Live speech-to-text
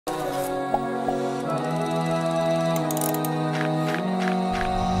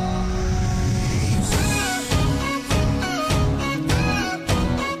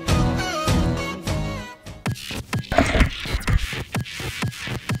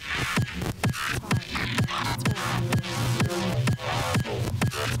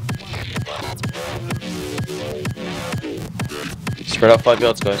Spread out 5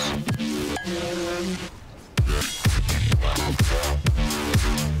 yards, guys.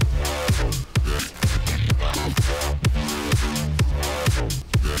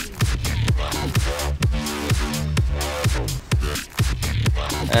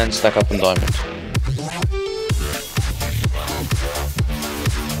 And stack up on diamond.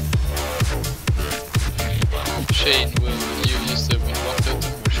 Shane, will you use the windwalk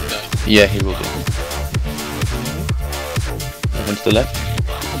totem or should I? Yeah, he will do. Everyone to the left.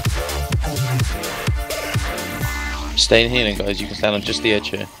 Stay in healing, guys. You can stand on just the edge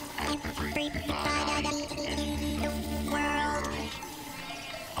here.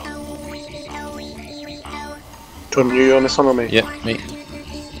 John, you on this one or me? Yep, me.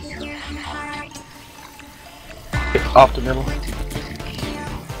 After middle.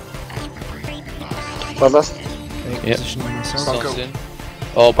 Well, that's Yep. Positioning myself. Starts in.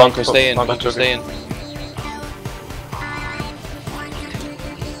 Oh, Bunko, stay in. Bunko, Bunko, stay in.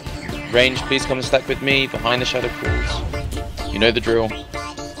 Range, please come and stack with me behind the shadow pools. You know the drill.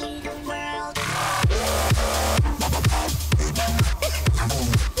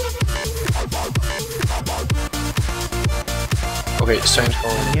 okay. Strange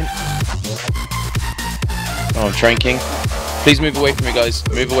going. Oh, I'm tranking. Please move away from me, guys.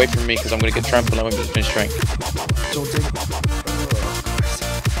 Move away from me because I'm going to get trampled and I won't be able to finish trank. Daunting.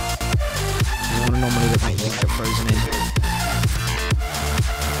 You want an anomaly that make things get frozen in.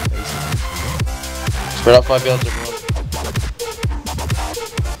 Spread out 5 yards, everyone.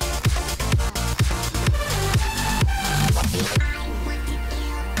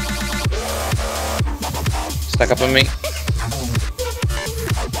 Stack up on me.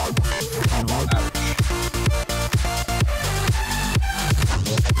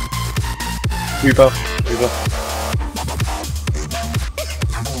 Reaper.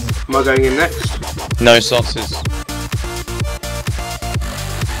 Am I going in next? No sauces.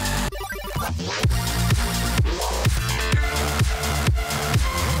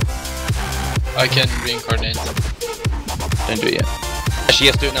 I can reincarnate. Don't do it yet. Actually,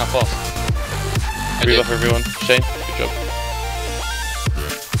 yes, do it now, fast. Rebuff everyone. Shane, good job.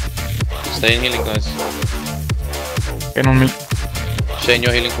 Stay in healing, guys. In on me. Shane,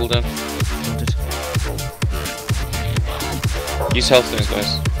 your healing cooldown. Use health stones,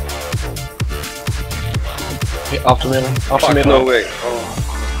 guys. After middle. After middle. No way. Oh.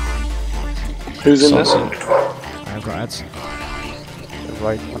 Who's in this? I've got ads.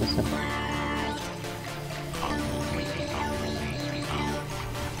 Right.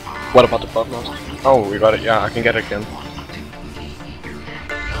 What about the Bloodlust? Oh, we got it. Yeah, I can get it again.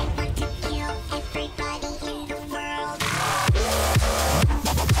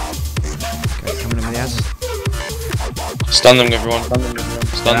 Okay, coming in with the ads. Stun them, everyone. Stun them, everyone.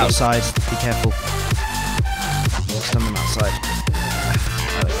 Stun They're them. outside, be careful. Stun them outside.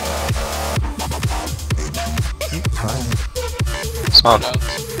 Fine. Spawn. Out.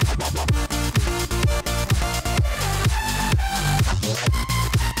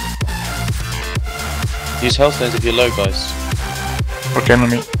 Use health stones if you're low, guys. Okay, on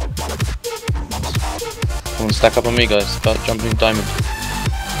me. Come on, stack up on me, guys. Start jumping diamond.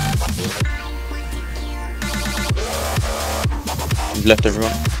 You've left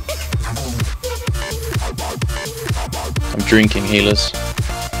everyone. I'm drinking healers.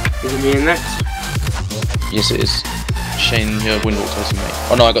 Is it me in next? Yes, it is. Shane, your windwalk totem, mate.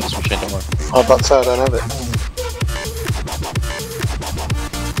 Oh no, I got this one, Shane, don't worry. Oh, but I don't have it.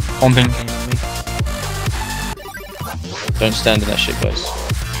 Bombing. Don't stand in that shit, guys.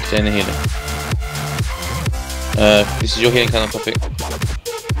 Stay in the healing. This is your healing kind of topic.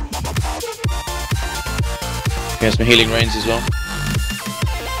 We have some healing rains as well.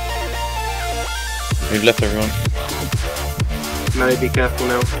 We've left everyone. No, be careful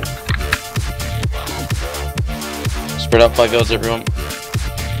now. Spread out 5 yards, everyone.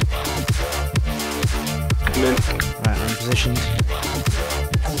 Come in. Right, I'm positioned.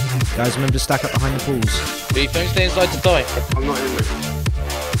 Guys, remember to stack up behind the pools. Beef, don't stay inside to die. I'm not in it.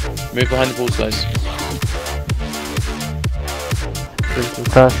 Move behind the pools, guys.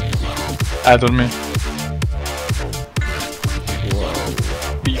 Add on me.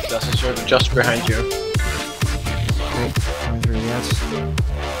 Beef, that's a server just behind you. Okay, coming through the ads.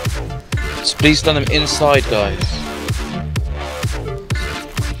 Just please stun them inside, guys.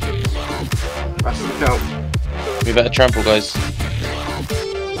 That's the count. We better trample, guys.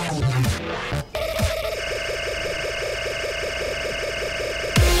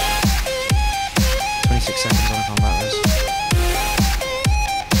 Seconds on a combat res.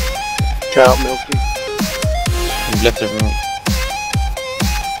 Get out, Milky. We've left everyone.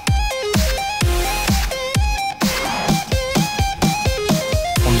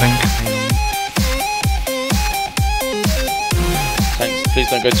 please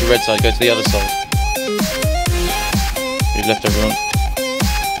don't go to red side, go to the other side. We've left everyone.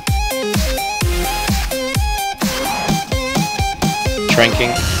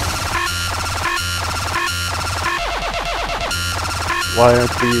 Tranking. Why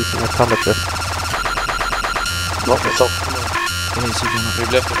aren't we using a combat vest? Not myself.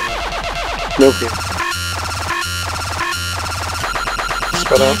 We've left everyone. Milky.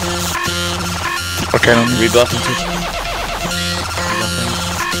 Spread out. Okay, no. Rebuff.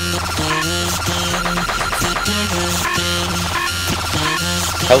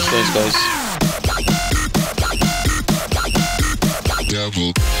 Hellstones, guys.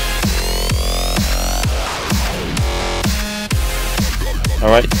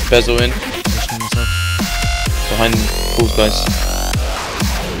 Alright, bezel in. Behind pools, guys.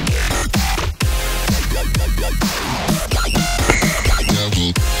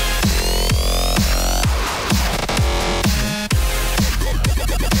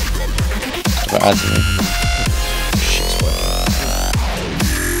 Right, ads in. Shit's working.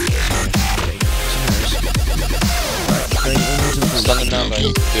 Right, going into the pool. Stun them now, guys.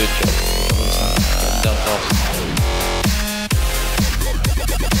 Good job. Get them down fast.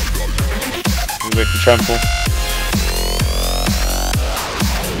 We wait for trample.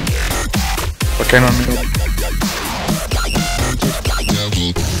 Okay, on me.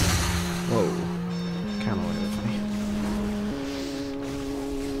 Whoa. Can't away with me.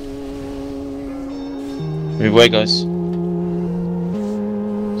 Move away, guys.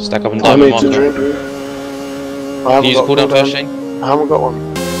 Stack up and I dive need marker. to drink. I Can you use a cooldown first, Shane? I haven't got one.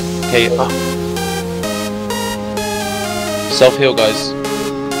 Okay. Self heal, guys.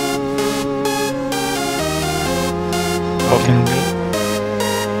 Okay.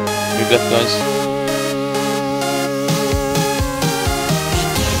 Move left, guys.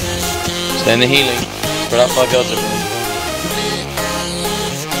 Stay in the healing. Spread out 5 yards, everyone.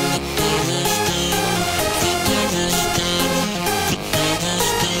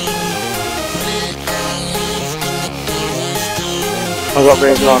 I've got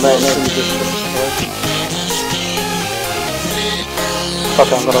range on there. Fuck,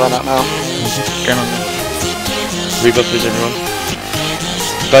 I'm gonna run out now. Okay, on me. Rebuff please, everyone.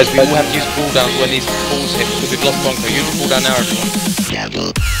 Guys, we all have to use cooldowns when these balls hit because we've lost bunker. Use cooldown now,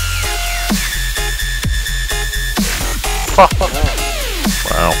 everyone. Fuck.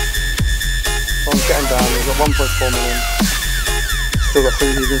 Wow. I'm getting down. We've got 1.4 million. Still got 3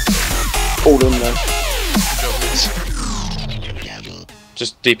 users. All in there.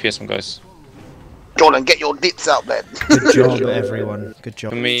 Just DPS them, guys. Jordan, get your dits out, man. Good job, everyone. Good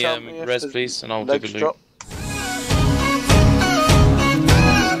job. For me, Tell me if res there's please, and I'll do legs the loot. drop.